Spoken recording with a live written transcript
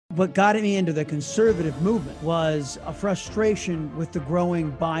What got me into the conservative movement was a frustration with the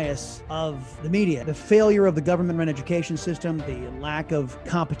growing bias of the media, the failure of the government-run education system, the lack of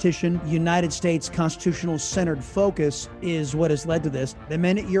competition. The United States constitutional-centered focus is what has led to this. The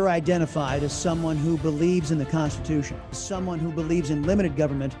minute you're identified as someone who believes in the Constitution, someone who believes in limited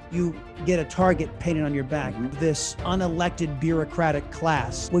government, you get a target painted on your back. This unelected bureaucratic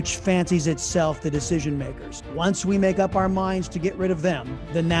class, which fancies itself the decision makers. Once we make up our minds to get rid of them,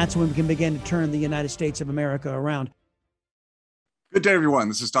 then that's when we can begin to turn the United States of America around. Good day, everyone.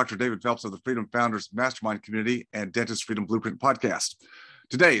 This is Dr. David Phelps of the Freedom Founders Mastermind Community and Dentist Freedom Blueprint Podcast.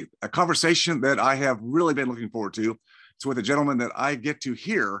 Today, a conversation that I have really been looking forward to. It's with a gentleman that I get to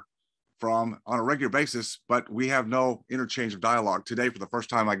hear from on a regular basis, but we have no interchange of dialogue. Today, for the first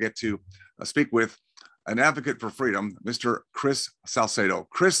time, I get to speak with an advocate for freedom, Mr. Chris Salcedo.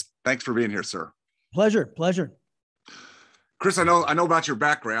 Chris, thanks for being here, sir. Pleasure. Chris, I know about your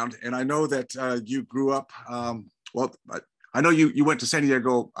background, and I know that you grew up. I know you went to San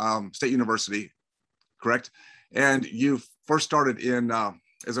Diego State University, correct? And you first started in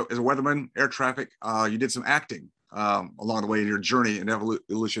as a weatherman, air traffic. You did some acting along the way in your journey in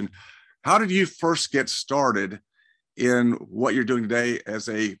evolution. How did you first get started in what you're doing today as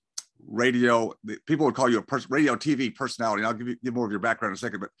a radio? People would call you a radio TV personality. And I'll give more of your background in a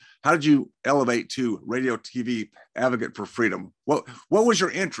second, but how did you elevate to radio TV advocate for freedom? What was your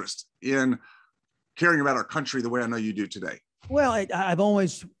interest in caring about our country the way I know you do today? Well,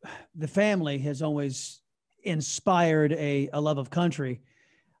 the family has always inspired a love of country,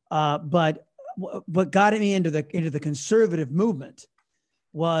 but what got me into the conservative movement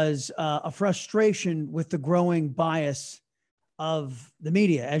was a frustration with the growing bias of the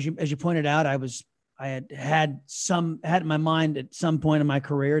media. As you pointed out, I had in my mind at some point in my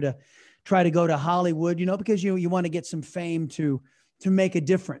career to try to go to Hollywood, because you want to get some fame to make a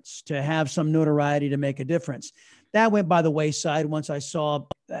difference, to have some notoriety to make a difference. That went by the wayside once I saw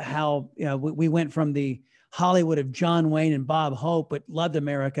how we went from the Hollywood of John Wayne and Bob Hope, but loved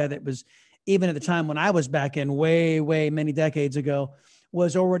America. That was, even at the time when I was back in way many decades ago,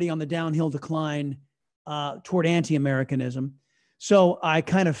 was already on the downhill decline toward anti-Americanism. So I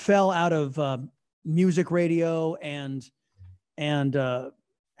kind of fell out of music, radio, and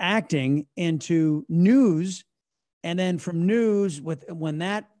acting into news. And then from news, when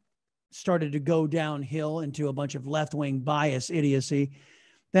that started to go downhill into a bunch of left-wing bias idiocy,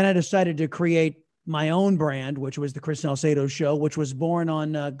 then I decided to create my own brand, which was the Chris Salcedo Show, which was born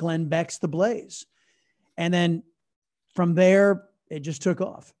on Glenn Beck's The Blaze. And then from there, it just took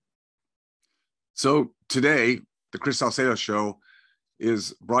off. So today, the Chris Salcedo Show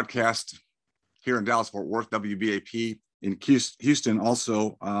is broadcast here in Dallas-Fort Worth, WBAP, in Houston,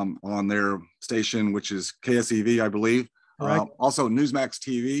 also on their station, which is KSEV, I believe. Also Newsmax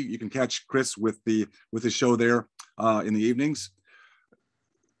TV. You can catch Chris with his show there in the evenings.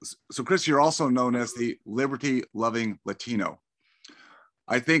 So Chris, you're also known as the liberty-loving Latino.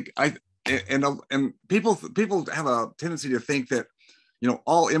 I think and people have a tendency to think that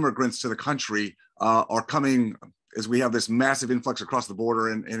all immigrants to the country are coming as we have this massive influx across the border.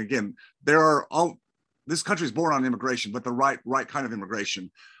 And again, this country is born on immigration, but the right kind of immigration.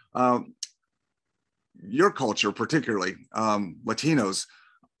 Your culture, particularly Latinos,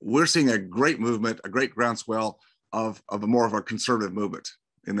 we're seeing a great movement, a great groundswell of more of a conservative movement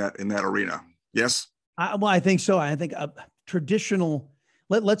in that arena. Yes? I think so. I think a traditional,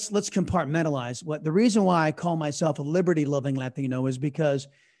 let's compartmentalize. The reason why I call myself a liberty-loving Latino is because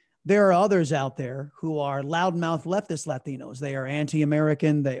there are others out there who are loudmouth leftist Latinos. They are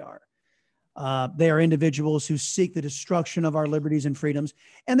anti-American. They are individuals who seek the destruction of our liberties and freedoms.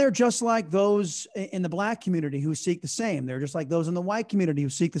 And they're just like those in the Black community who seek the same. They're just like those in the white community who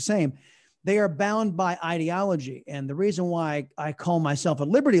seek the same. They are bound by ideology. And the reason why I call myself a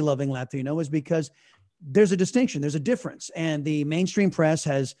liberty-loving Latino is because there's a distinction, there's a difference. And the mainstream press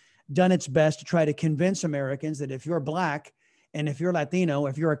has done its best to try to convince Americans that if you're Black and if you're Latino,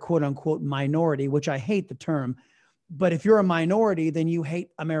 if you're a quote unquote minority, which I hate the term, but if you're a minority, then you hate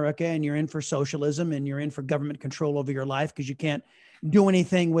America and you're in for socialism and you're in for government control over your life because you can't do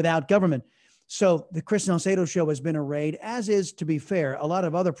anything without government. So the Chris Salcedo Show has been arrayed, as is, to be fair, a lot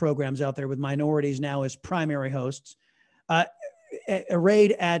of other programs out there with minorities now as primary hosts,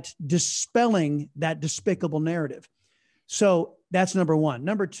 arrayed at dispelling that despicable narrative. So that's number one.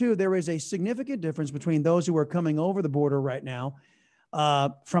 Number two, there is a significant difference between those who are coming over the border right now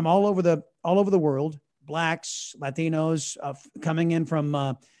from all over the world, Blacks, Latinos, coming in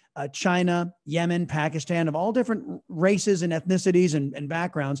from China, Yemen, Pakistan, of all different races and ethnicities and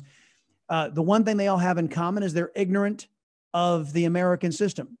backgrounds. The one thing they all have in common is they're ignorant of the American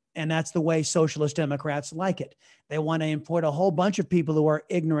system. And that's the way socialist Democrats like it. They want to import a whole bunch of people who are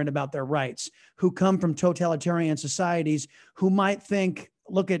ignorant about their rights, who come from totalitarian societies, who might think,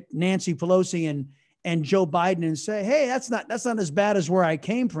 look at Nancy Pelosi and Joe Biden and say, hey, that's not as bad as where I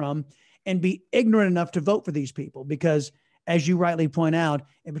came from, and be ignorant enough to vote for these people. Because as you rightly point out,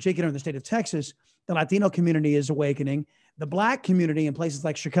 in particular in the state of Texas, the Latino community is awakening. The Black community in places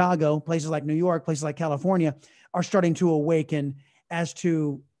like Chicago, places like New York, places like California are starting to awaken as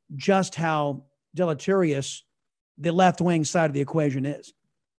to just how deleterious the left-wing side of the equation is.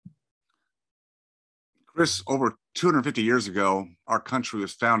 Chris, over 250 years ago, our country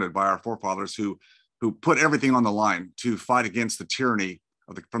was founded by our forefathers who put everything on the line to fight against the tyranny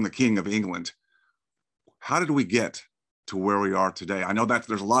from the King of England. How did we get to where we are today? I know that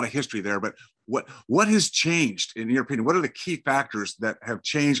there's a lot of history there, but what has changed in your opinion? What are the key factors that have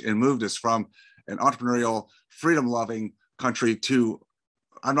changed and moved us from an entrepreneurial, freedom-loving country to,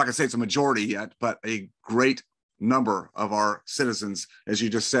 I'm not going to say it's a majority yet, but a great number of our citizens, as you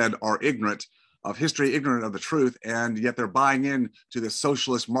just said, are ignorant of history, ignorant of the truth, and yet they're buying in to the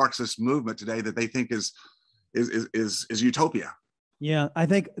socialist Marxist movement today that they think is utopia. Yeah, I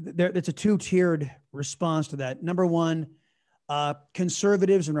think it's a two-tiered response to that. Number one,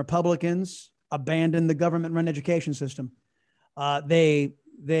 conservatives and Republicans abandoned the government-run education system.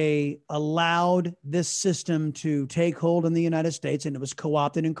 They allowed this system to take hold in the United States, and it was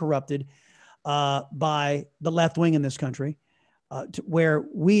co-opted and corrupted by the left wing in this country, where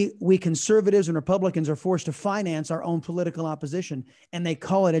we conservatives and Republicans are forced to finance our own political opposition, and they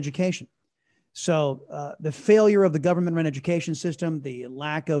call it education. So the failure of the government-run education system, the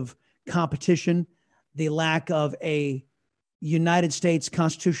lack of competition, the lack of a United States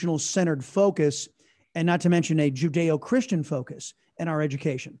constitutional-centered focus, and not to mention a Judeo-Christian focus in our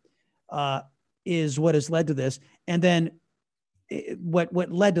education, is what has led to this. And then what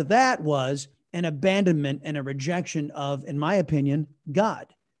led to that was an abandonment and a rejection of, in my opinion, God,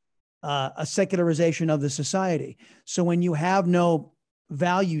 a secularization of the society. So when you have no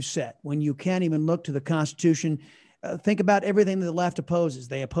value set, when you can't even look to the Constitution, think about everything that the left opposes.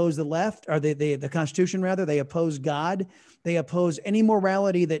 They oppose the left, or the Constitution rather. They oppose God. They oppose any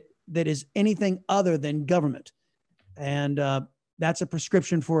morality that is anything other than government. And that's a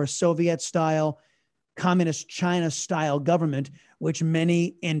prescription for a Soviet-style, communist China-style government, which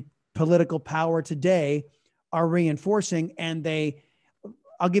many in political power today are reinforcing. And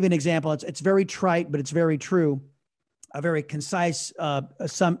I'll give you an example. It's very trite, but it's very true. A very concise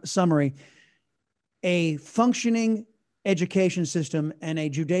summary. A functioning education system and a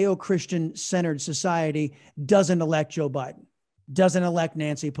Judeo-Christian centered society doesn't elect Joe Biden, doesn't elect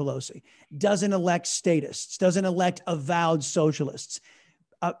Nancy Pelosi, doesn't elect statists, doesn't elect avowed socialists.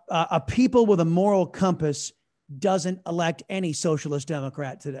 A people with a moral compass doesn't elect any socialist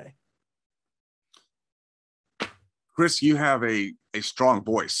Democrat today. Chris, you have a strong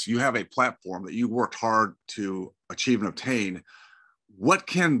voice. You have a platform that you worked hard to achieve and obtain. What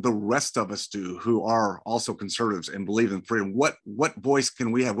can the rest of us do who are also conservatives and believe in freedom? What voice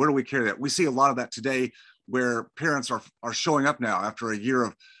can we have? Where do we carry that? We see a lot of that today, where parents are showing up now after a year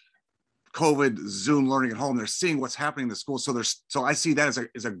of COVID, Zoom learning at home. They're seeing what's happening in the schools. So I see that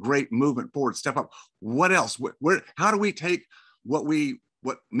as a great movement forward. Step up. What else? How do we take what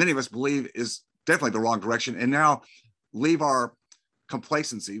many of us believe is definitely the wrong direction, and now leave our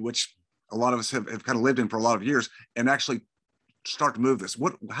complacency, which a lot of us have kind of lived in for a lot of years, and actually start to move this?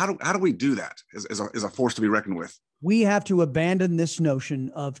 How do we do that as a force to be reckoned with? We have to abandon this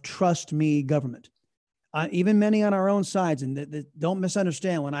notion of trust me government. Even many on our own sides, and don't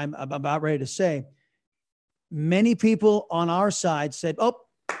misunderstand when I'm about ready to say, many people on our side said, oh,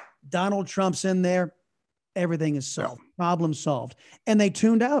 Donald Trump's in there, everything is solved, problem solved. And they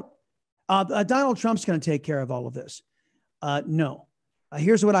tuned out. Donald Trump's going to take care of all of this. No.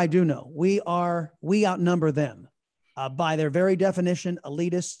 Here's what I do know. We outnumber them. By their very definition,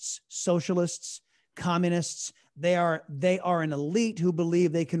 elitists, socialists, communists, they are an elite who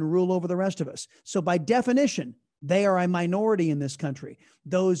believe they can rule over the rest of us. So by definition, they are a minority in this country,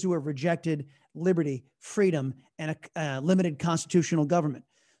 those who have rejected liberty, freedom, and a limited constitutional government.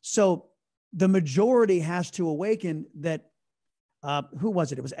 So the majority has to awaken that, who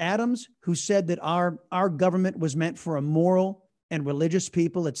was it? It was Adams who said that our government was meant for a moral and religious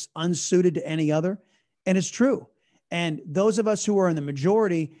people. It's unsuited to any other. And it's true. And those of us who are in the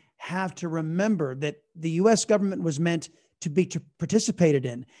majority have to remember that the U.S. government was meant to be participated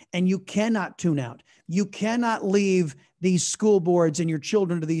in, and you cannot tune out. You cannot leave these school boards and your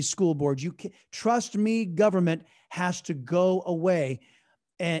children to these school boards. Trust me, government has to go away.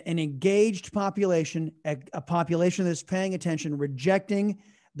 An engaged population, a population that's paying attention, rejecting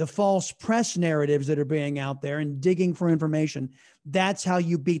the false press narratives that are being out there and digging for information. That's how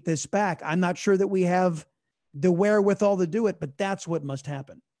you beat this back. I'm not sure that we have the wherewithal to do it, but that's what must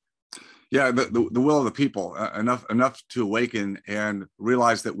happen. Yeah, the will of the people, enough to awaken and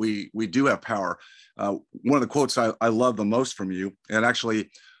realize that we do have power. One of the quotes I love the most from you, and actually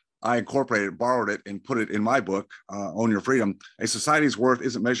I incorporated, borrowed it, and put it in my book, Own Your Freedom. A society's worth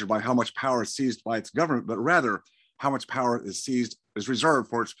isn't measured by how much power is seized by its government, but rather how much power is reserved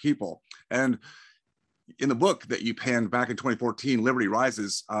for its people. And in the book that you penned back in 2014, Liberty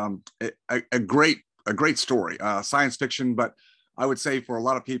Rises, a great story, science fiction, but I would say for a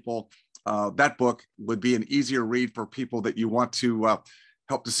lot of people, that book would be an easier read for people that you want to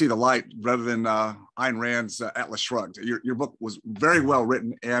help to see the light rather than Ayn Rand's Atlas Shrugged. Your book was very well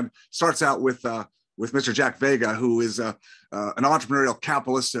written and starts out with Mr. Jack Vega, who is an entrepreneurial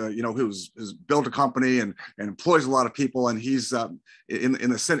capitalist, who's built a company and employs a lot of people. And he's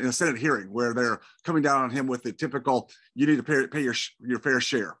in a Senate hearing where they're coming down on him with the typical, you need to pay your fair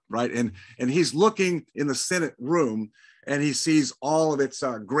share, right? And he's looking in the Senate room and he sees all of its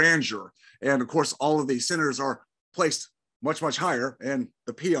grandeur. And of course, all of these senators are placed much, much higher, and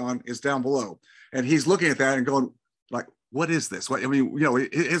the peon is down below. And he's looking at that and going, like, what is this? What, I mean,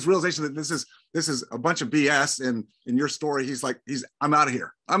 his realization that this is a bunch of BS. And in your story, he's like, I'm out of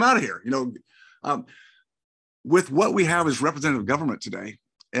here. I'm out of here. With what we have as representative government today,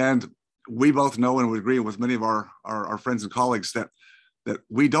 and we both know and we agree with many of our friends and colleagues that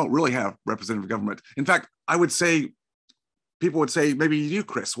we don't really have representative government. In fact, I would say, people would say, maybe you,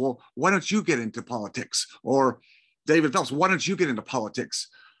 Chris, well, why don't you get into politics? Or David Phelps, why don't you get into politics?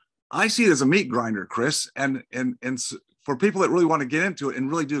 I see it as a meat grinder, Chris. And for people that really want to get into it and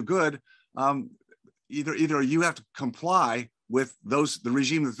really do good, either you have to comply with the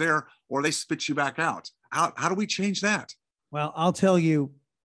regime that's there, or they spit you back out. How do we change that? Well, I'll tell you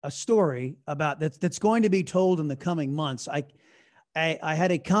a story about that's going to be told in the coming months. I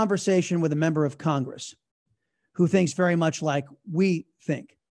had a conversation with a member of Congress who thinks very much like we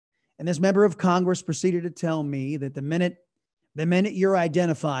think. And this member of Congress proceeded to tell me that the minute you're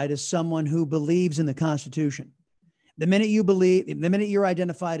identified as someone who believes in the Constitution, the minute you're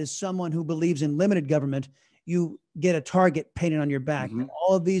identified as someone who believes in limited government, you get a target painted on your back. Mm-hmm.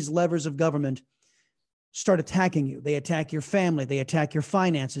 All of these levers of government start attacking you. They attack your family. They attack your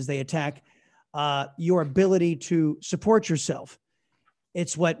finances. They attack your ability to support yourself.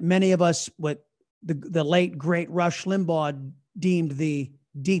 It's what many of us, what the late, great Rush Limbaugh deemed the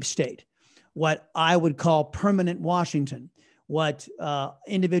deep state, what I would call permanent Washington, what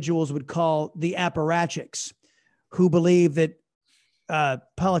individuals would call the apparatchiks, who believe that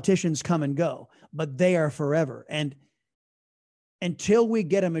politicians come and go, but they are forever. And until we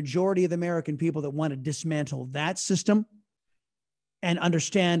get a majority of the American people that want to dismantle that system and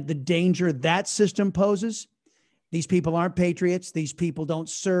understand the danger that system poses, these people aren't patriots. These people don't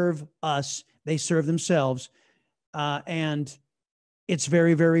serve us. They serve themselves. And it's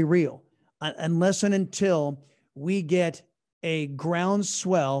very, very real. Unless and until we get a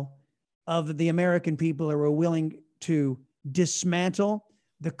groundswell of the American people who are willing to dismantle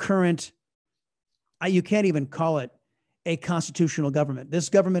the current, you can't even call it a constitutional government. This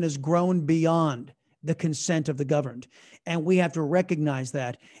government has grown beyond the consent of the governed. And we have to recognize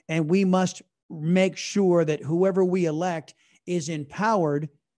that. And we must make sure that whoever we elect is empowered,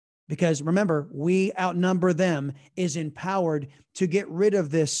 because remember, we outnumber them, is empowered to get rid of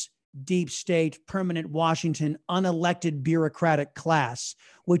this deep state, permanent Washington, unelected bureaucratic class,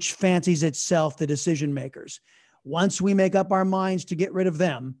 which fancies itself the decision makers. Once we make up our minds to get rid of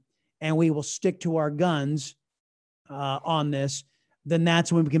them, and we will stick to our guns on this, then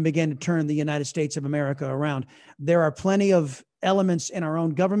that's when we can begin to turn the United States of America around. There are plenty of elements in our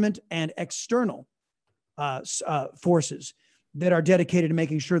own government and external forces that are dedicated to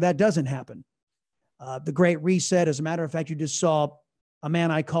making sure that doesn't happen. The Great Reset, as a matter of fact, you just saw a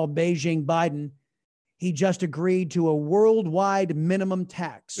man I call Beijing Biden. He just agreed to a worldwide minimum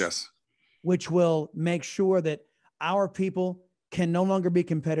tax, yes, which will make sure that our people can no longer be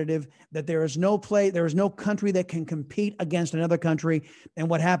competitive, that there is no country that can compete against another country. And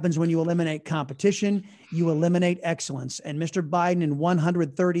what happens when you eliminate competition? You eliminate excellence. And Mr. Biden and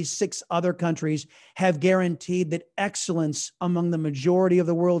 136 other countries have guaranteed that excellence among the majority of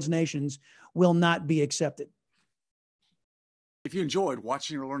the world's nations will not be accepted. If you enjoyed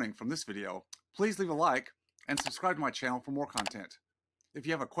watching or learning from this video, please leave a like and subscribe to my channel for more content. If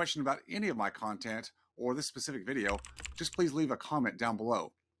you have a question about any of my content or this specific video, just please leave a comment down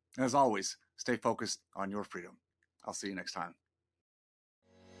below. And as always, stay focused on your freedom. I'll see you next time.